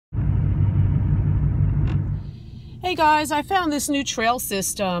Hey guys, I found this new trail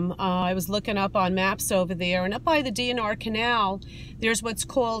system. I was looking up on maps over there, and up by the DNR Canal, there's what's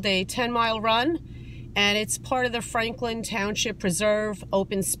called a 10-mile run, and it's part of the Franklin Township Preserve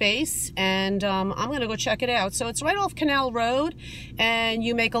open space, and I'm going to go check it out. So it's right off Canal Road, and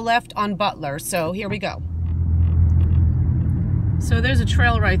you make a left on Butler. So here we go. So there's a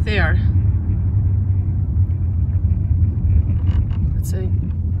trail right there. Let's see.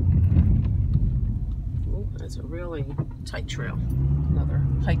 It's a really tight trail. Another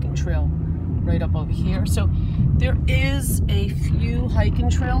hiking trail right up over here. So there is a few hiking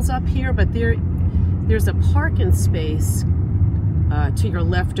trails up here, but there's a parking space to your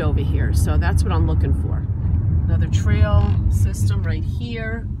left over here. So that's what I'm looking for. Another trail system right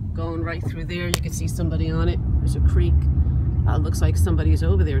here, going right through there. You can see somebody on it. There's a creek. Looks like somebody's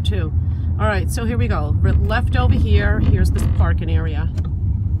over there too. All right, so here we go. Left over here. Here's this parking area.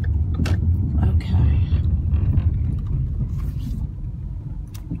 Okay.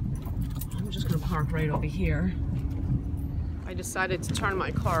 Park right over here. I decided to turn my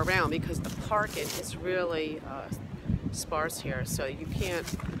car around because the parking is really sparse here, so you can't,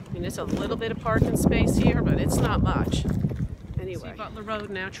 I mean, there's a little bit of parking space here, but it's not much. Anyway, see Butler Road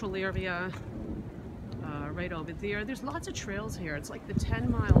natural area right over there. There's lots of trails here. It's like the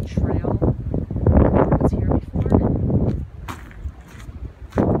 10-mile trail. It's here before.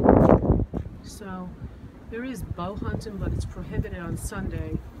 So there is bow hunting, but it's prohibited on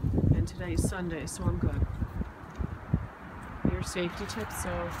Sunday. And today is Sunday, so I'm good. Your safety tips, so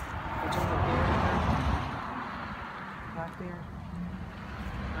I don't go there, back there.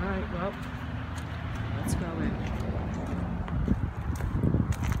 All right, well, let's go in.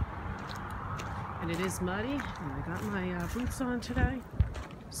 And it is muddy, and I got my boots on today,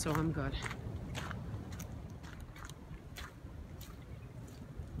 so I'm good.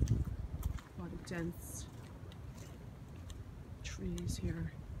 A lot of dense trees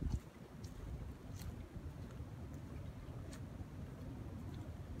here.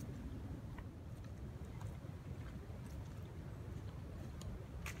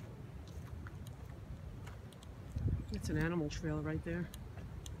 It's an animal trail right there.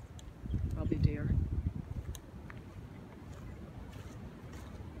 Probably deer.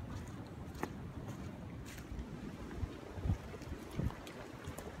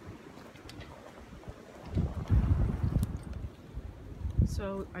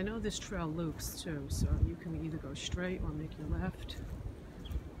 So I know this trail loops too, so you can either go straight or make your left.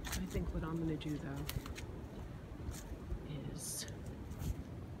 I think what I'm going to do though is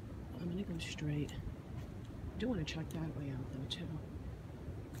I'm going to go straight. I do want to check that way out though too.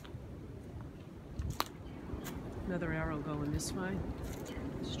 Another arrow going this way.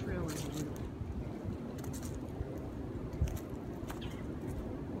 This trail is a loop.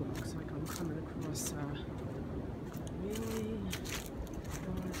 Looks like I'm coming across a really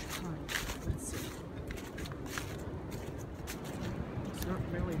large pipe. Let's see. It's not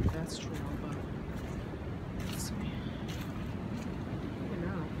really the best trail, but let's see. You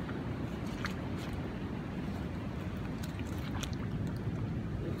know.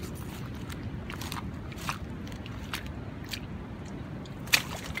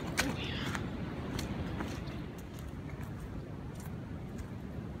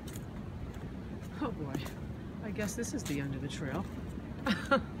 Oh boy, I guess this is the end of the trail.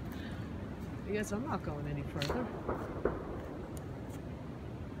 I guess I'm not going any further.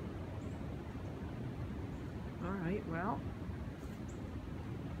 Alright, well,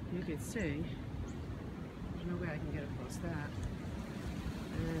 you can see there's no way I can get across that.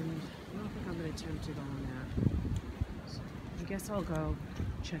 And I don't think I'm going to attempt it on that. So I guess I'll go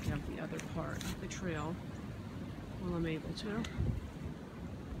check out the other part of the trail while I'm able to.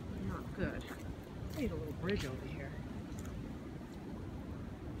 Not good. I need a little bridge over here.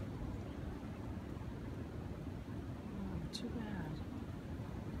 Oh, too bad.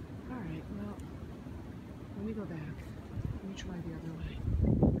 Alright, well, let me go back. Let me try the other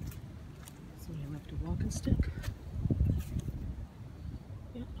way. Somebody left a walking stick.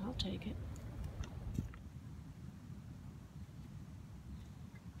 Yep, I'll take it.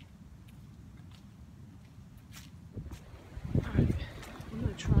 Alright, I'm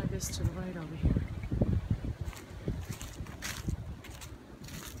going to try this to the right over here.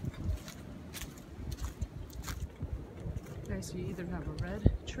 Okay, so you either have a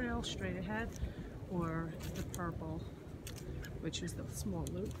red trail straight ahead or the purple, which is the small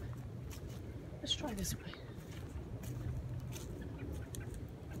loop. Let's try this way.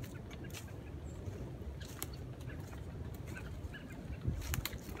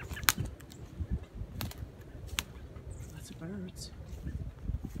 Lots of birds.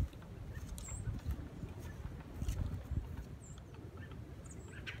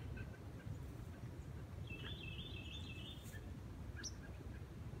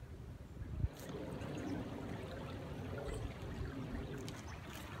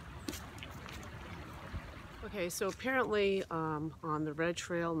 Okay, so apparently on the red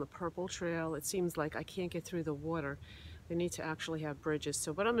trail and the purple trail, it seems like I can't get through the water. They need to actually have bridges.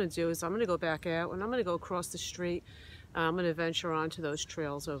 So what I'm going to do is I'm going to go back out and I'm going to go across the street. I'm going to venture onto those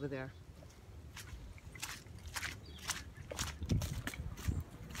trails over there.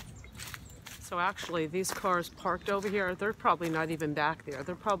 So actually, these cars parked over here, they're probably not even back there.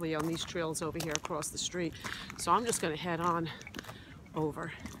 They're probably on these trails over here across the street. So I'm just going to head on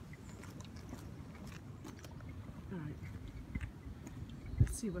over. All right.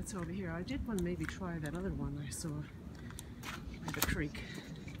 Let's see what's over here. I did want to maybe try that other one I saw by the creek.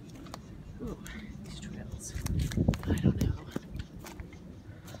 Ooh, these trails. I don't know.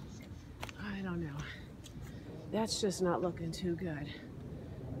 I don't know. That's just not looking too good.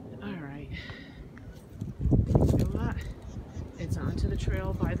 All right. You know what? It's onto the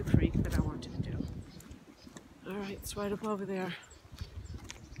trail by the creek that I wanted to do. All right, it's right up over there.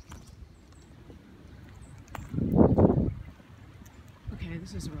 Okay,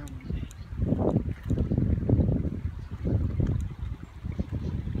 this is where I want to be.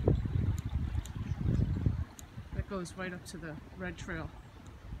 That goes right up to the red trail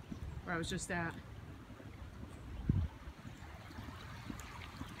where I was just at.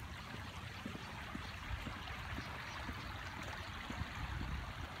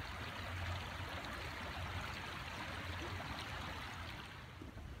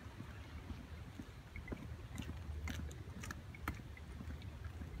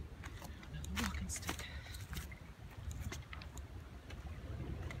 Walking stick.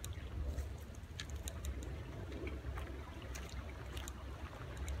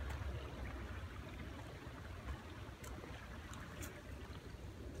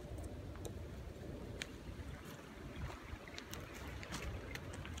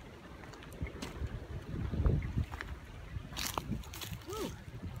 Woo.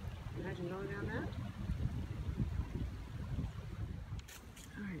 Imagine going down that.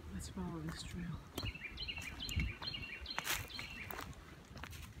 All right, let's follow this trail.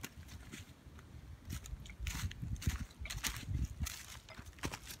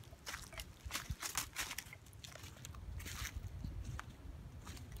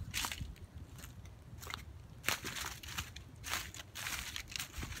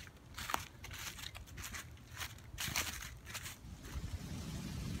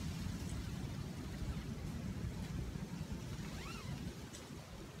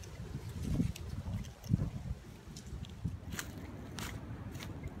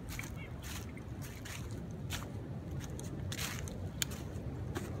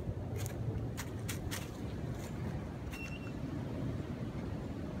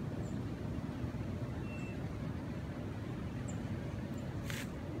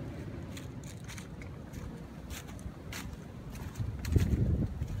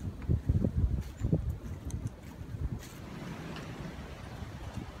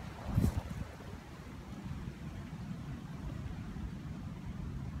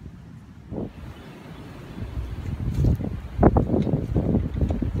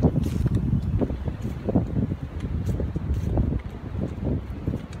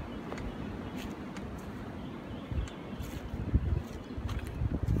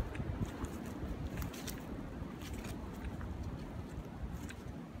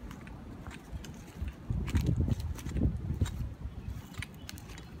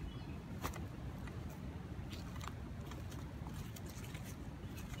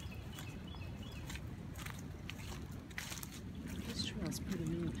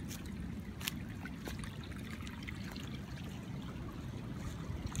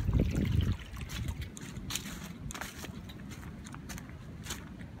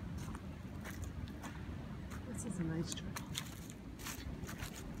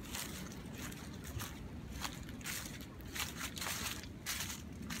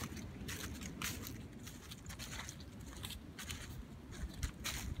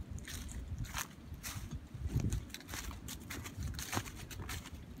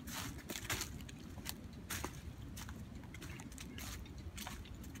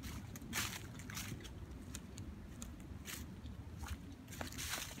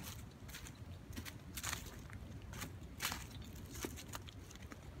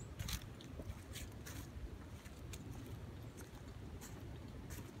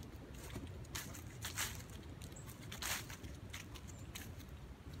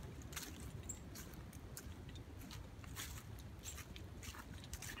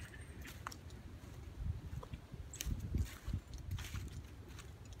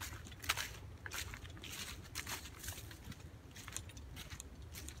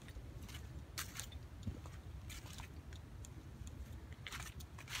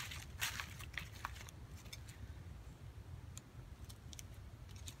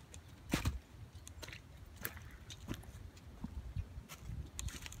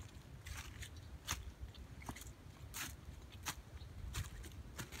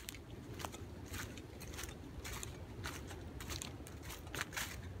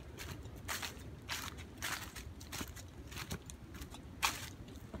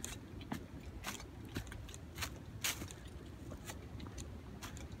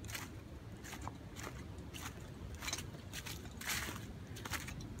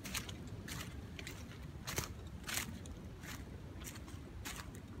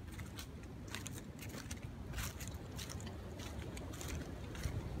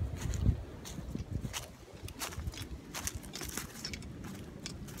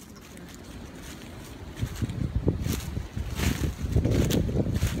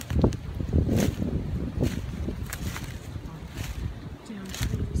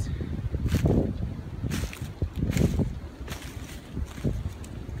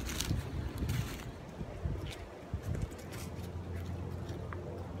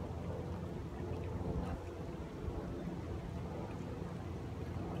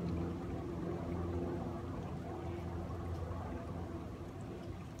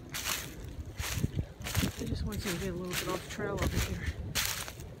 So we get a little bit off trail over here.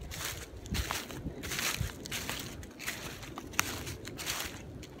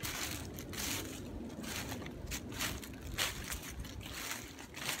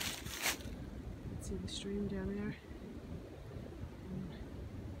 See the stream down there?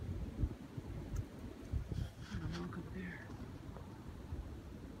 And I'll walk up there.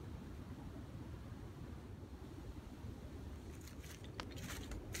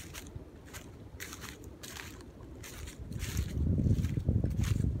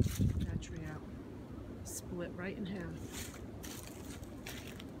 That tree out. Split right in half.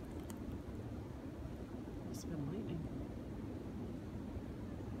 It's been lightning.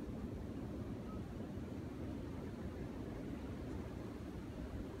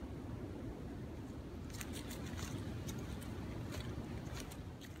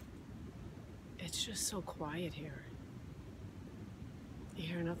 It's just so quiet here. You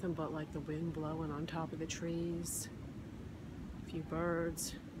hear nothing but like the wind blowing on top of the trees, a few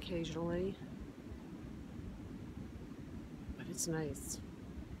birds occasionally, but it's nice.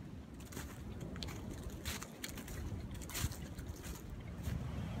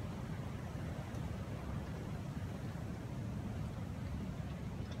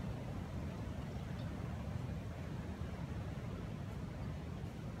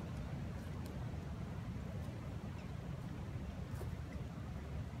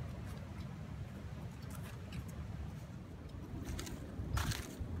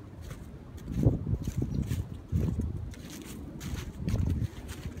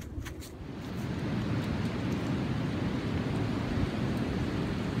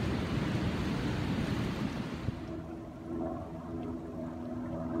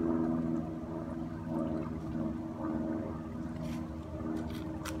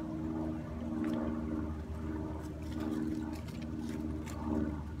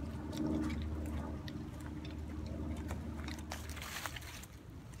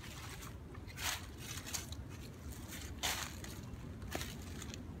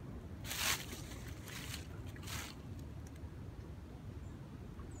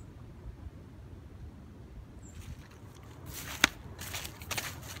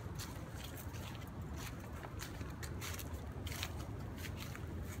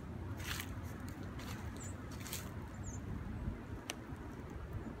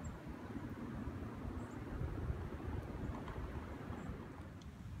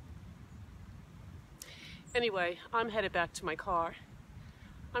 Anyway, I'm headed back to my car.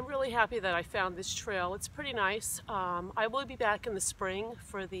 I'm really happy that I found this trail. It's pretty nice. I will be back in the spring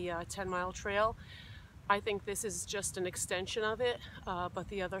for the 10-mile trail. I think this is just an extension of it, but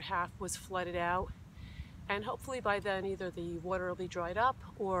the other half was flooded out. And hopefully by then either the water will be dried up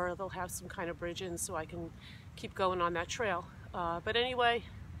or they'll have some kind of bridge in so I can keep going on that trail. But anyway,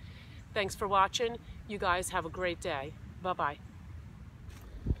 thanks for watching. You guys have a great day. Bye-bye.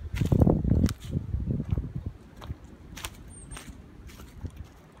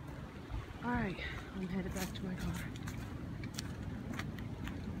 All right, I'm headed back to my car.